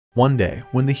One day,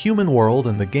 when the human world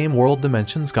and the game world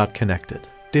dimensions got connected,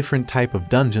 different type of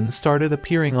dungeons started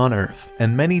appearing on Earth,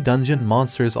 and many dungeon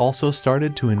monsters also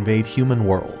started to invade human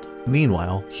world.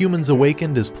 Meanwhile, humans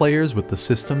awakened as players with the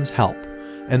system's help,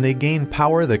 and they gained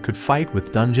power that could fight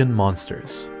with dungeon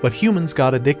monsters. But humans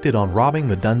got addicted on robbing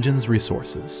the dungeon's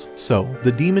resources, so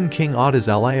the Demon King Otta's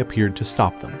ally appeared to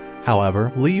stop them.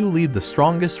 However, Liu led the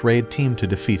strongest raid team to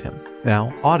defeat him.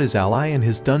 Now, Otta's ally and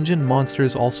his dungeon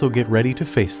monsters also get ready to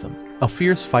face them. A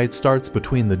fierce fight starts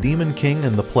between the Demon King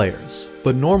and the players,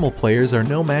 but normal players are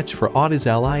no match for Otta's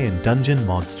ally and dungeon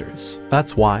monsters.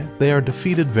 That's why they are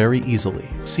defeated very easily.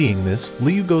 Seeing this,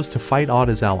 Liu goes to fight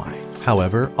Otta's ally.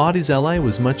 However, Otta's ally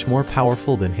was much more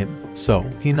powerful than him, so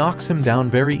he knocks him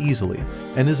down very easily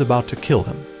and is about to kill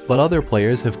him. But other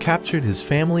players have captured his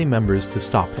family members to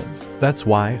stop him. That's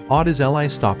why Otta's ally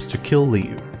stops to kill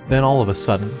Liu. Then all of a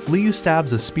sudden, Liu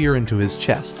stabs a spear into his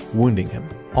chest, wounding him.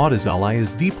 Otta's ally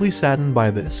is deeply saddened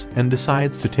by this and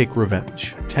decides to take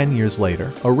revenge. 10 years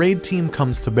later, a raid team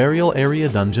comes to Burial Area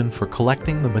Dungeon for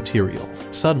collecting the material.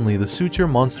 Suddenly, the suture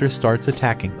monster starts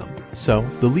attacking them. So,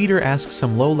 the leader asks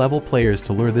some low-level players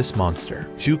to lure this monster.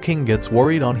 Zhu King gets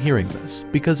worried on hearing this,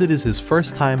 because it is his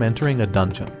first time entering a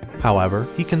dungeon. However,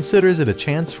 he considers it a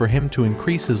chance for him to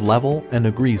increase his level and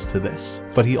agrees to this.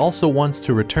 But he also wants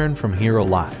to return from here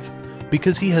alive,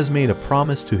 because he has made a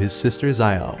promise to his sister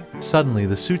Zio. Suddenly,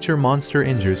 the suture monster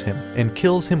injures him and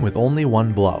kills him with only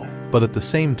one blow. But at the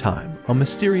same time, a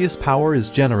mysterious power is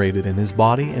generated in his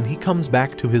body and he comes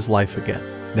back to his life again.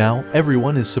 Now,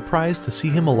 everyone is surprised to see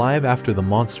him alive after the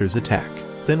monster's attack.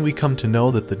 Then we come to know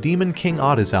that the Demon King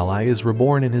Otta's ally is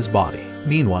reborn in his body.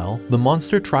 Meanwhile, the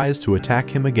monster tries to attack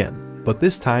him again, but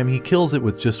this time he kills it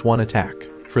with just one attack.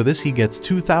 For this he gets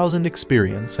 2000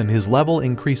 experience and his level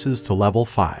increases to level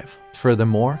 5.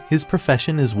 Furthermore, his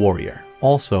profession is warrior.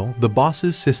 Also, the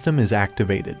boss's system is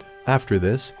activated. After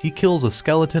this, he kills a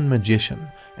skeleton magician,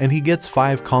 and he gets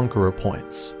 5 conqueror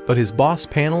points. But his boss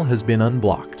panel has been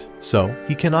unblocked, so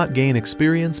he cannot gain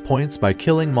experience points by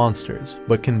killing monsters,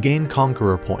 but can gain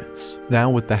conqueror points. Now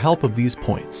with the help of these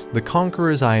points, the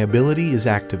conqueror's eye ability is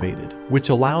activated, which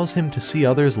allows him to see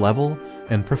others' level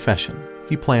and profession.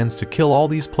 He plans to kill all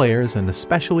these players and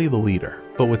especially the leader,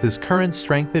 but with his current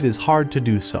strength it is hard to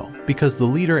do so, because the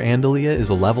leader Andalia is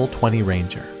a level 20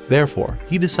 ranger. Therefore,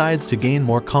 he decides to gain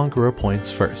more conqueror points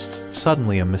first.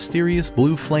 Suddenly a mysterious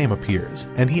blue flame appears,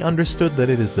 and he understood that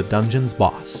it is the dungeon's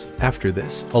boss. After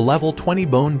this, a level 20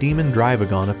 bone demon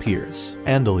Drivagon appears.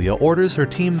 Andalia orders her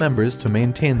team members to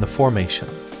maintain the formation,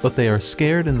 but they are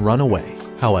scared and run away.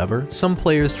 However, some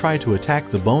players try to attack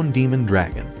the bone demon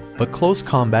dragon, but close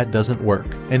combat doesn't work,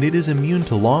 and it is immune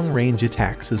to long-range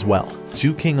attacks as well.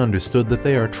 Zhu King understood that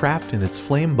they are trapped in its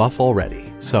flame buff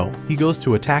already, so he goes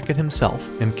to attack it himself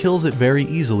and kills it very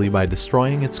easily by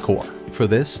destroying its core. For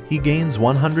this, he gains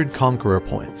 100 conqueror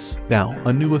points. Now,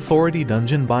 a new authority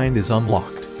dungeon bind is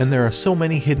unlocked, and there are so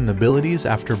many hidden abilities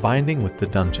after binding with the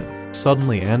dungeon.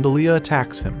 Suddenly Andalia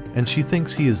attacks him, and she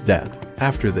thinks he is dead.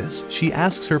 After this, she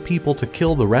asks her people to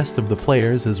kill the rest of the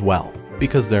players as well,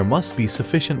 because there must be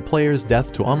sufficient players'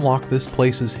 death to unlock this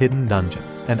place's hidden dungeon.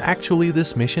 And actually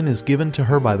this mission is given to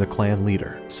her by the clan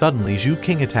leader. Suddenly Zhu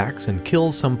King attacks and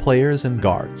kills some players and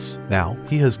guards. Now,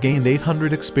 he has gained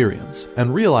 800 experience,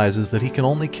 and realizes that he can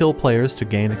only kill players to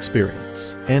gain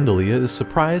experience. Andalia is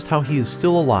surprised how he is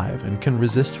still alive and can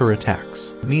resist her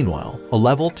attacks. Meanwhile, a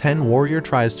level 10 warrior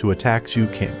tries to attack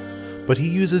Zhu King, but he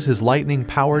uses his lightning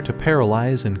power to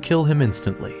paralyze and kill him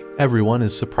instantly. Everyone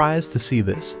is surprised to see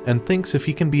this and thinks if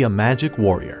he can be a magic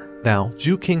warrior. Now,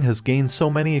 Zhu King has gained so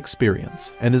many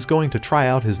experience and is going to try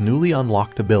out his newly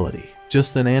unlocked ability.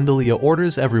 Just then Andalia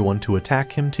orders everyone to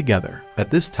attack him together. At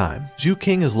this time, Zhu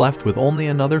King is left with only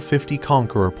another 50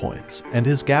 conqueror points, and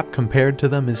his gap compared to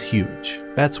them is huge.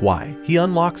 That's why he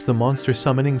unlocks the monster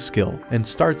summoning skill and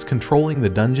starts controlling the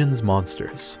dungeon's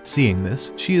monsters. Seeing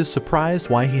this, she is surprised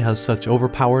why he has such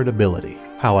overpowered ability.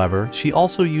 However, she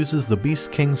also uses the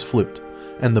Beast King's flute,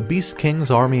 and the Beast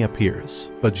King's army appears.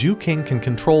 But Zhu King can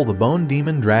control the Bone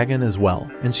Demon Dragon as well,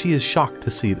 and she is shocked to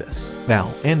see this.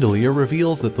 Now, Andalia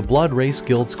reveals that the Blood Race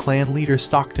Guild's clan leader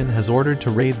Stockton has ordered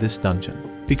to raid this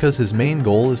dungeon, because his main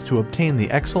goal is to obtain the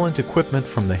excellent equipment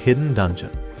from the hidden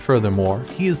dungeon. Furthermore,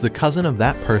 he is the cousin of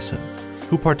that person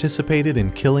who participated in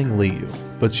killing Liu.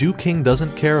 But Zhu King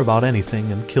doesn't care about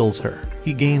anything and kills her.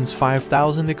 He gains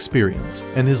 5000 experience,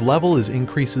 and his level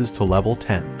increases to level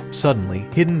 10. Suddenly,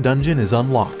 Hidden Dungeon is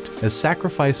unlocked, as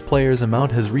sacrifice players'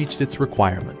 amount has reached its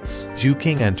requirements. Zhu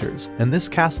King enters, and this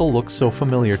castle looks so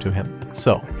familiar to him.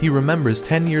 So, he remembers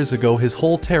 10 years ago his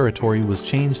whole territory was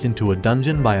changed into a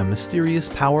dungeon by a mysterious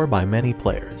power by many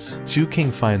players. Zhu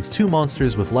King finds 2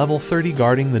 monsters with level 30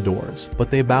 guarding the doors, but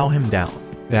they bow him down.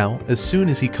 Now, as soon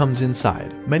as he comes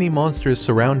inside, many monsters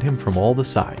surround him from all the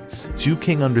sides. Zhu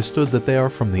King understood that they are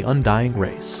from the Undying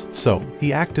race, so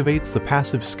he activates the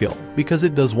passive skill, because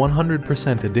it does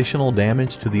 100% additional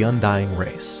damage to the Undying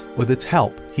race. With its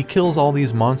help, he kills all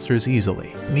these monsters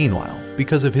easily. Meanwhile,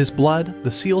 because of his blood,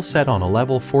 the seal set on a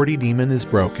level 40 demon is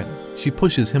broken. She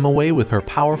pushes him away with her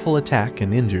powerful attack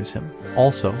and injures him.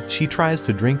 Also, she tries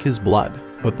to drink his blood,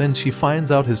 but then she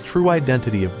finds out his true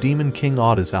identity of Demon King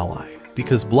Oda's ally.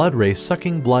 Because blood race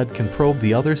sucking blood can probe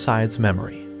the other side's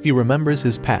memory. He remembers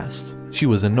his past. She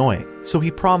was annoying, so he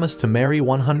promised to marry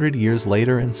 100 years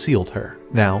later and sealed her.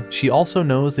 Now, she also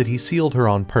knows that he sealed her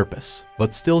on purpose,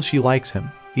 but still she likes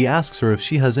him. He asks her if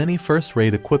she has any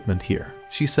first-rate equipment here.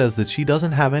 She says that she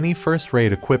doesn't have any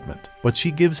first-rate equipment, but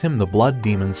she gives him the blood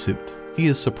demon suit. He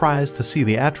is surprised to see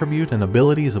the attribute and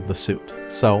abilities of the suit,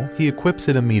 so he equips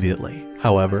it immediately.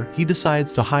 However, he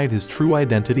decides to hide his true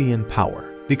identity and power,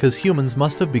 because humans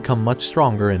must have become much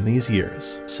stronger in these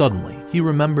years. Suddenly, he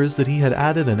remembers that he had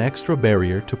added an extra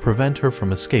barrier to prevent her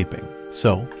from escaping,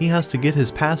 so he has to get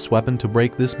his past weapon to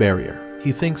break this barrier.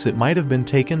 He thinks it might have been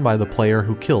taken by the player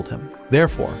who killed him.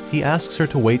 Therefore, he asks her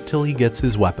to wait till he gets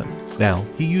his weapon. Now,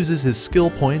 he uses his skill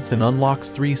points and unlocks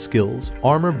 3 skills: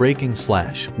 Armor Breaking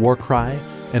Slash, War Cry,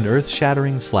 and Earth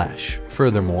Shattering Slash.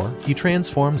 Furthermore, he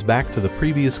transforms back to the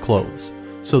previous clothes,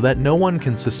 so that no one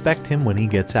can suspect him when he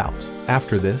gets out.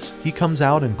 After this, he comes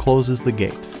out and closes the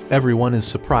gate. Everyone is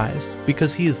surprised,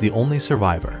 because he is the only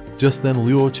survivor. Just then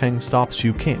Luo Cheng stops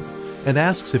Zhu King, and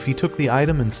asks if he took the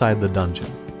item inside the dungeon,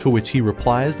 to which he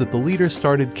replies that the leader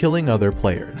started killing other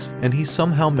players, and he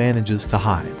somehow manages to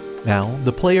hide. Now,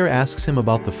 the player asks him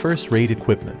about the first-rate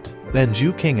equipment. Then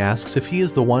Zhu King asks if he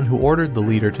is the one who ordered the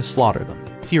leader to slaughter them.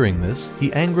 Hearing this,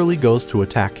 he angrily goes to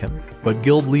attack him, but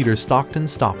guild leader Stockton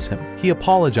stops him. He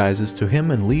apologizes to him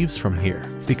and leaves from here,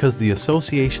 because the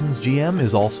association's GM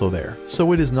is also there,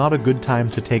 so it is not a good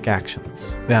time to take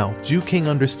actions. Now, Zhu King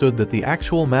understood that the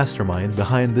actual mastermind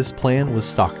behind this plan was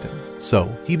Stockton,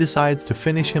 so he decides to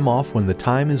finish him off when the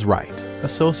time is right.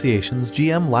 Association's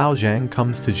GM Lao Zhang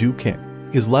comes to Zhu King.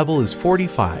 His level is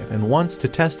 45 and wants to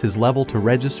test his level to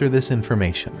register this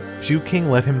information. Zhu King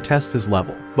let him test his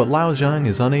level, but Lao Zhang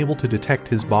is unable to detect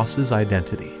his boss's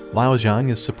identity. Lao Zhang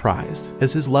is surprised,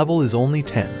 as his level is only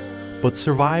 10, but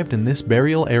survived in this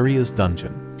burial area's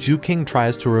dungeon. Zhu King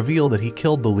tries to reveal that he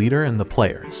killed the leader and the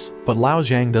players, but Lao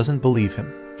Zhang doesn't believe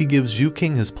him. He gives Zhu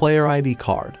King his player ID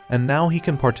card, and now he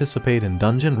can participate in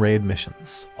dungeon raid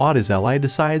missions. Oda's ally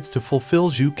decides to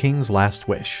fulfill Zhu King's last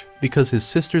wish, because his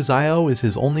sister Zio is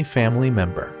his only family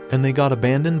member, and they got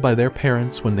abandoned by their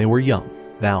parents when they were young.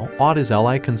 Now, Oda's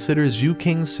ally considers Zhu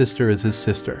King's sister as his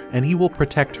sister, and he will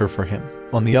protect her for him.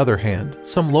 On the other hand,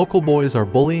 some local boys are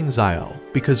bullying Zio,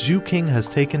 because Zhu King has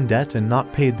taken debt and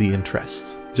not paid the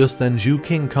interest. Just then Zhu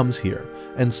King comes here,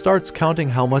 and starts counting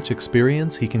how much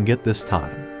experience he can get this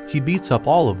time. He beats up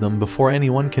all of them before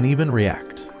anyone can even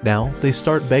react. Now, they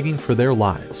start begging for their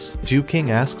lives. Zhu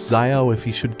King asks Zio if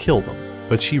he should kill them,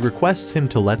 but she requests him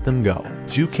to let them go.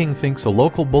 Zhu King thinks a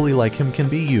local bully like him can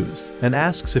be used, and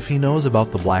asks if he knows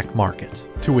about the black market,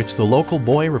 to which the local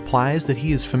boy replies that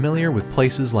he is familiar with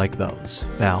places like those.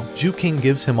 Now, Zhu King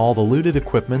gives him all the looted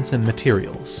equipments and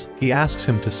materials. He asks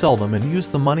him to sell them and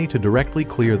use the money to directly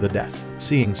clear the debt.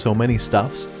 Seeing so many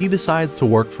stuffs, he decides to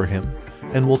work for him,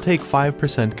 and will take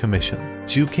 5% commission.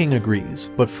 Zhu King agrees,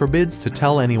 but forbids to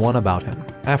tell anyone about him.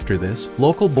 After this,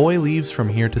 local boy leaves from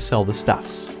here to sell the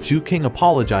stuffs. Zhu King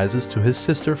apologizes to his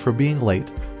sister for being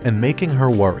late and making her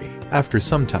worry. After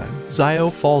some time, Zio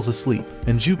falls asleep,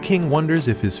 and Zhu King wonders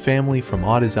if his family from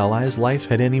Oda's ally's life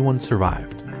had anyone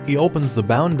survived. He opens the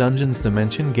Bound Dungeons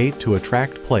dimension gate to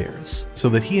attract players, so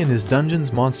that he and his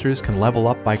dungeon's monsters can level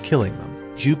up by killing them.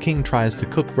 Zhu King tries to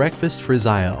cook breakfast for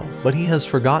Zio, but he has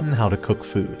forgotten how to cook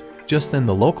food. Just then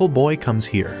the local boy comes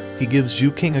here. He gives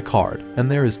Zhu King a card,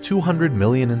 and there is 200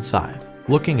 million inside.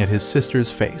 Looking at his sister's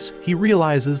face, he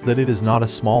realizes that it is not a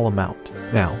small amount.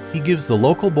 Now, he gives the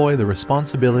local boy the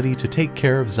responsibility to take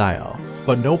care of Zio,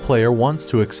 but no player wants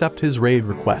to accept his raid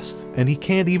request, and he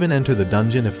can't even enter the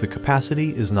dungeon if the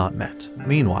capacity is not met.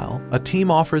 Meanwhile, a team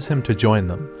offers him to join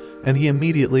them, and he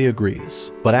immediately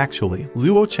agrees. But actually,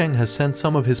 Luo Cheng has sent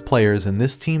some of his players in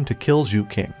this team to kill Zhu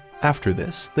King. After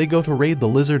this, they go to raid the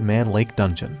Lizard Man Lake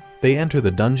dungeon. They enter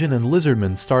the dungeon and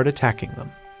lizardmen start attacking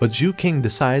them. But Zhu King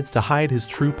decides to hide his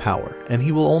true power, and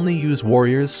he will only use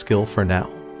Warrior's skill for now.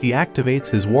 He activates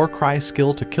his war cry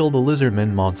skill to kill the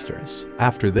lizardmen monsters.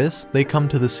 After this, they come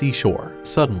to the seashore.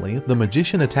 Suddenly, the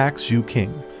magician attacks Zhu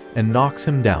King and knocks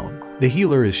him down. The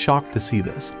healer is shocked to see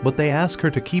this, but they ask her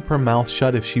to keep her mouth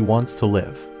shut if she wants to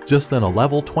live. Just then a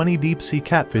level 20 deep sea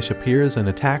catfish appears and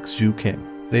attacks Zhu King.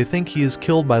 They think he is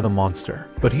killed by the monster,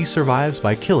 but he survives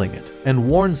by killing it, and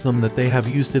warns them that they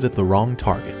have used it at the wrong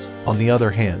target. On the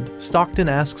other hand, Stockton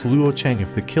asks Luo Cheng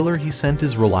if the killer he sent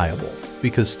is reliable,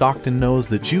 because Stockton knows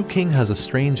that Zhu King has a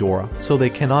strange aura, so they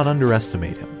cannot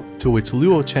underestimate him. To which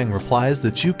Luo Cheng replies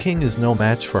that Zhu King is no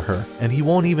match for her, and he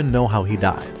won't even know how he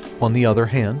died. On the other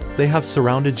hand, they have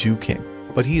surrounded Zhu King,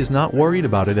 but he is not worried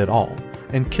about it at all,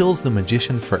 and kills the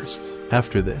magician first.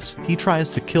 After this, he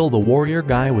tries to kill the warrior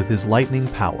guy with his lightning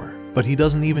power, but he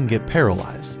doesn't even get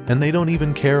paralyzed, and they don't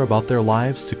even care about their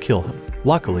lives to kill him.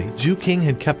 Luckily, Zhu King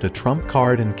had kept a trump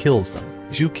card and kills them.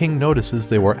 Zhu King notices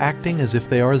they were acting as if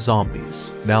they are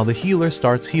zombies. Now the healer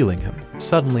starts healing him.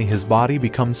 Suddenly his body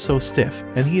becomes so stiff,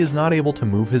 and he is not able to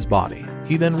move his body.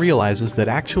 He then realizes that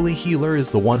actually healer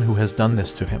is the one who has done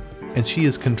this to him, and she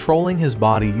is controlling his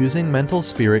body using mental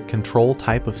spirit control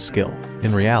type of skill.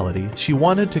 In reality, she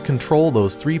wanted to control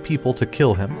those 3 people to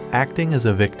kill him, acting as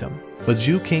a victim. But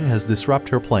Zhu King has disrupted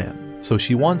her plan, so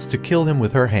she wants to kill him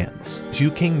with her hands.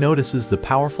 Zhu King notices the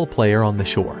powerful player on the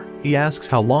shore. He asks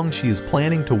how long she is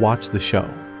planning to watch the show,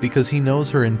 because he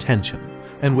knows her intention,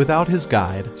 and without his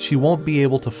guide, she won't be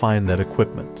able to find that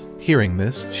equipment. Hearing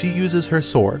this, she uses her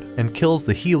sword and kills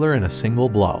the healer in a single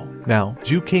blow. Now,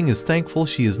 Zhu King is thankful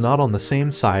she is not on the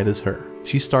same side as her.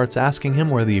 She starts asking him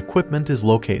where the equipment is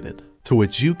located, to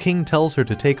which Zhu King tells her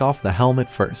to take off the helmet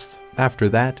first. After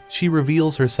that, she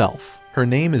reveals herself. Her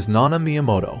name is Nana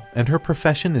Miyamoto, and her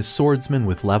profession is swordsman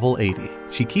with level 80.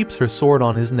 She keeps her sword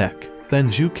on his neck. Then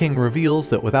Zhu King reveals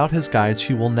that without his guide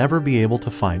she will never be able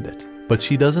to find it. But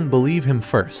she doesn't believe him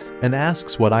first, and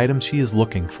asks what item she is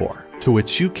looking for. To which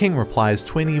Zhu King replies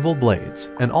twin evil blades,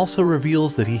 and also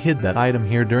reveals that he hid that item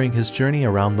here during his journey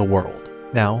around the world.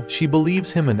 Now, she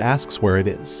believes him and asks where it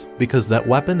is, because that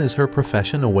weapon is her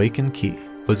profession Awaken Key.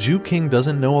 But Zhu King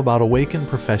doesn't know about Awaken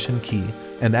Profession Key,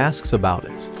 and asks about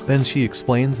it. Then she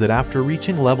explains that after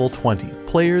reaching level 20,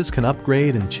 players can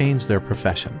upgrade and change their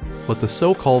profession. But the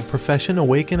so-called Profession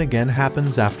Awaken again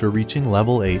happens after reaching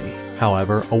level 80.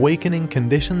 However, awakening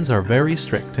conditions are very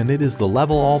strict and it is the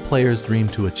level all players dream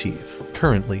to achieve.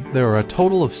 Currently, there are a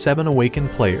total of 7 awakened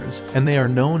players, and they are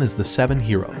known as the 7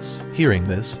 heroes. Hearing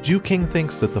this, Zhu King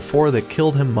thinks that the 4 that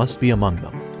killed him must be among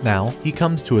them. Now, he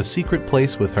comes to a secret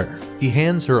place with her. He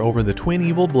hands her over the twin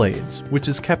evil blades, which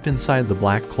is kept inside the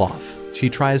black cloth. She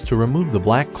tries to remove the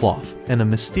black cloth, and a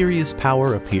mysterious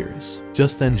power appears.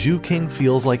 Just then Zhu King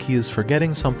feels like he is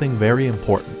forgetting something very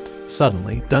important.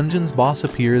 Suddenly, Dungeon's boss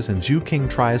appears and Zhu King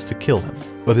tries to kill him,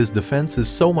 but his defense is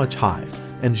so much high,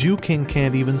 and Zhu King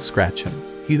can't even scratch him.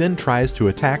 He then tries to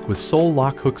attack with Soul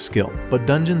Lock Hook skill, but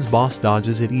Dungeon's boss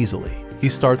dodges it easily. He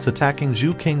starts attacking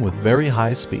Zhu King with very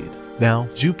high speed. Now,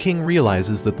 Zhu King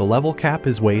realizes that the level cap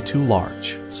is way too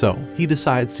large, so he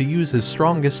decides to use his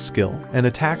strongest skill and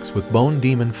attacks with Bone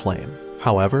Demon Flame.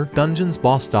 However, Dungeon's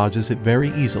boss dodges it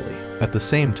very easily. At the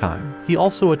same time, he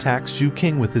also attacks Zhu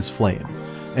King with his flame,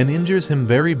 and injures him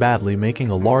very badly,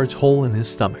 making a large hole in his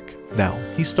stomach. Now,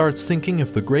 he starts thinking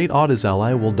if the Great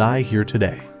Audizali will die here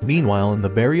today. Meanwhile, in the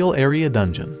Burial Area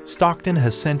dungeon, Stockton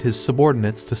has sent his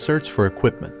subordinates to search for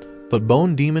equipment. But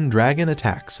Bone Demon Dragon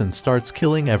attacks and starts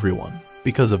killing everyone.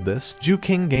 Because of this, Zhu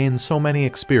King gains so many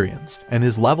experience, and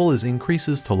his level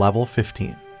increases to level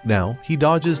 15. Now, he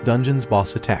dodges Dungeon's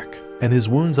boss attack, and his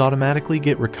wounds automatically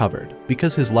get recovered,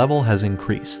 because his level has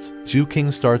increased. Zhu King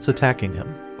starts attacking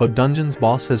him, but Dungeon's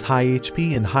boss has high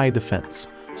HP and high defense,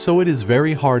 so it is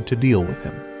very hard to deal with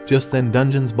him. Just then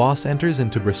Dungeon's boss enters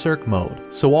into Berserk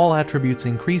mode, so all attributes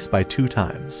increase by 2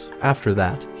 times. After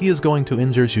that, he is going to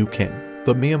injure Zhu King.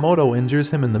 But Miyamoto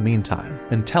injures him in the meantime,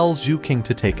 and tells Zhu King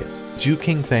to take it. Zhu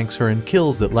King thanks her and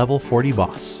kills that level 40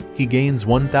 boss. He gains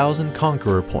 1000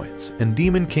 Conqueror points, and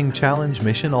Demon King Challenge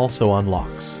mission also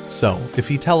unlocks. So, if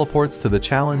he teleports to the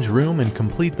challenge room and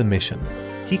complete the mission,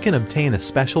 he can obtain a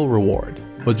special reward.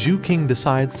 But Zhu King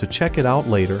decides to check it out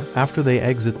later after they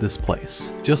exit this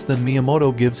place. Just then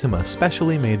Miyamoto gives him a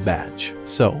specially made badge.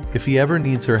 So, if he ever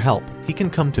needs her help, he can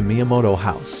come to Miyamoto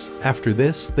house. After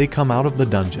this, they come out of the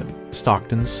dungeon.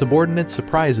 Stockton's subordinate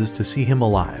surprises to see him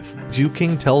alive. Zhu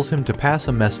King tells him to pass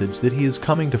a message that he is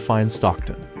coming to find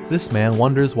Stockton. This man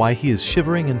wonders why he is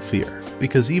shivering in fear,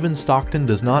 because even Stockton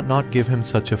does not give him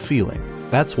such a feeling.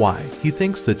 That's why he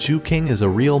thinks that Zhu King is a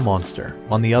real monster.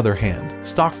 On the other hand,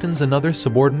 Stockton's another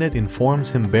subordinate informs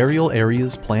him Burial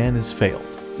Area's plan is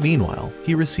failed. Meanwhile,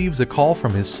 he receives a call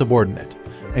from his subordinate,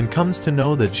 and comes to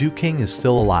know that Ju King is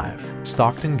still alive.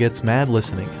 Stockton gets mad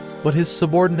listening, but his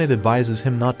subordinate advises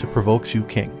him not to provoke Ju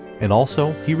King, and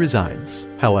also he resigns.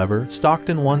 However,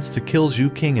 Stockton wants to kill Ju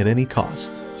King at any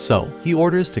cost, so he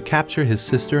orders to capture his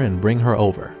sister and bring her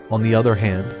over. On the other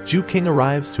hand, Ju King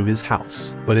arrives to his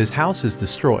house, but his house is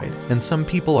destroyed and some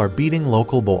people are beating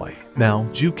local boy. Now,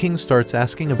 Ju King starts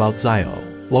asking about Zio.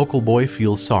 Local boy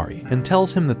feels sorry and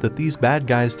tells him that these bad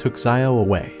guys took Zio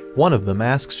away. One of them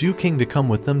asks Ju King to come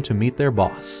with them to meet their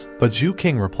boss, but Ju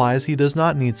King replies he does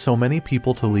not need so many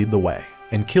people to lead the way,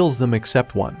 and kills them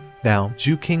except one. Now,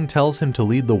 Ju King tells him to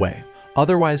lead the way,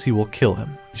 otherwise he will kill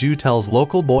him. Ju tells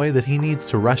local boy that he needs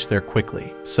to rush there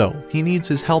quickly, so he needs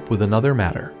his help with another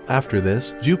matter. After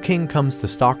this, Ju King comes to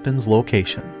Stockton's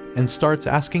location and starts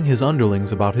asking his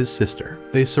underlings about his sister.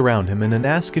 They surround him and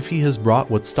ask if he has brought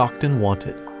what Stockton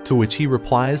wanted, to which he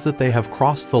replies that they have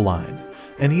crossed the line,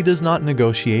 and he does not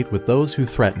negotiate with those who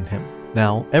threaten him.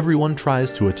 Now, everyone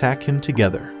tries to attack him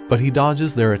together, but he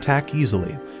dodges their attack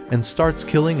easily and starts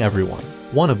killing everyone.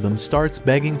 One of them starts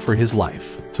begging for his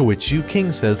life, to which Ju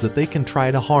King says that they can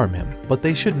try to harm him, but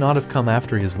they should not have come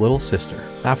after his little sister.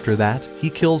 After that, he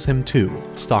kills him too.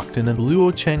 Stockton and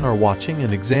Luo Cheng are watching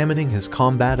and examining his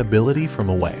combat ability from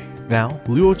away. Now,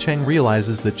 Luo Cheng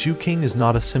realizes that Ju King is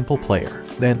not a simple player.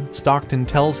 Then, Stockton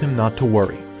tells him not to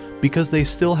worry, because they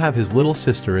still have his little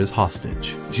sister as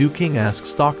hostage. Ju King asks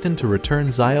Stockton to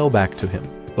return Zio back to him,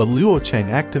 but Luo Cheng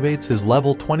activates his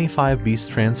level 25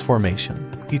 beast transformation.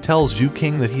 He tells Ju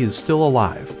King that he is still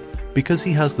alive, because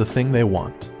he has the thing they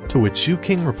want, to which Ju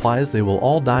King replies they will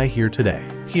all die here today.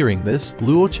 Hearing this,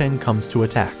 Luo Cheng comes to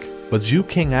attack, but Ju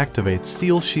King activates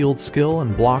Steel Shield skill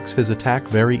and blocks his attack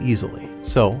very easily.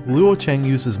 So, Luo Cheng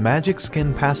uses Magic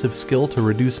Skin passive skill to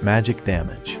reduce magic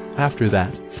damage. After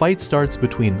that, fight starts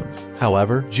between them.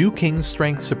 However, Ju King's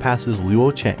strength surpasses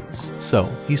Luo Cheng's, so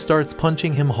he starts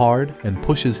punching him hard and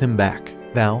pushes him back.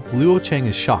 Now, Luo Cheng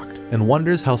is shocked and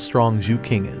wonders how strong Ju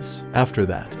King is. After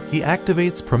that, he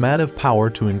activates Primitive Power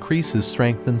to increase his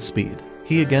strength and speed.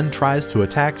 He again tries to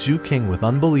attack Ju King with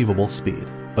unbelievable speed,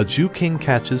 but Ju King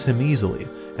catches him easily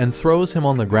and throws him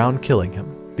on the ground, killing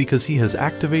him, because he has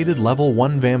activated level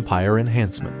 1 Vampire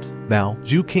Enhancement. Now,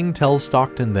 Ju King tells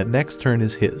Stockton that next turn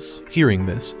is his. Hearing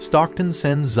this, Stockton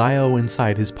sends Zio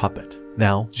inside his puppet.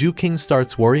 Now, Ju King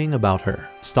starts worrying about her.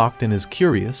 Stockton is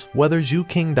curious whether Ju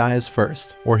King dies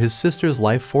first or his sister's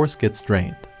life force gets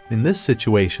drained. In this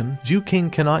situation, Ju King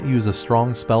cannot use a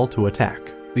strong spell to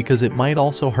attack, because it might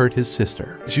also hurt his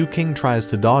sister. Ju King tries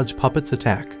to dodge Puppet's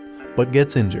attack, but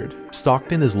gets injured.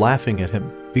 Stockton is laughing at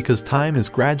him, because time is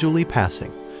gradually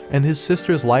passing, and his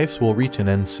sister's life will reach an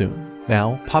end soon.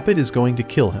 Now, Puppet is going to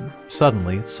kill him.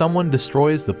 Suddenly, someone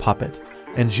destroys the puppet,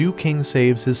 and Ju King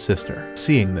saves his sister.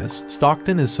 Seeing this,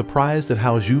 Stockton is surprised at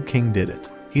how Ju King did it.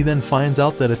 He then finds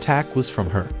out that attack was from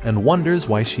her, and wonders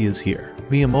why she is here.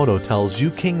 Miyamoto tells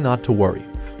Ju King not to worry,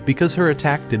 because her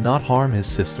attack did not harm his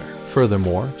sister.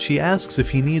 Furthermore, she asks if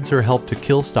he needs her help to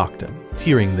kill Stockton.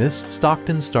 Hearing this,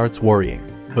 Stockton starts worrying,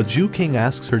 but Ju King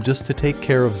asks her just to take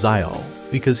care of Zio,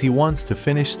 because he wants to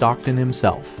finish Stockton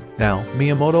himself. Now,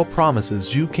 Miyamoto promises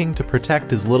Ju King to protect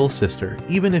his little sister,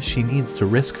 even if she needs to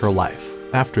risk her life.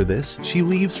 After this, she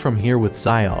leaves from here with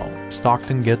Zio.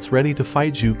 Stockton gets ready to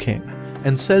fight Ju King,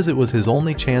 and says it was his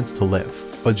only chance to live.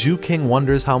 But Ju King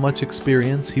wonders how much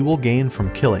experience he will gain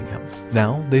from killing him.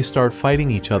 Now, they start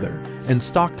fighting each other, and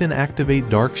Stockton activate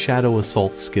Dark Shadow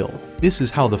Assault skill. This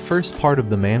is how the first part of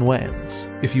the manhwa ends.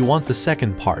 If you want the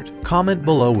second part, comment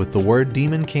below with the word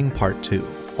Demon King Part 2.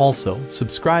 Also,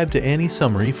 subscribe to Annie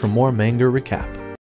Summary for more manga recap.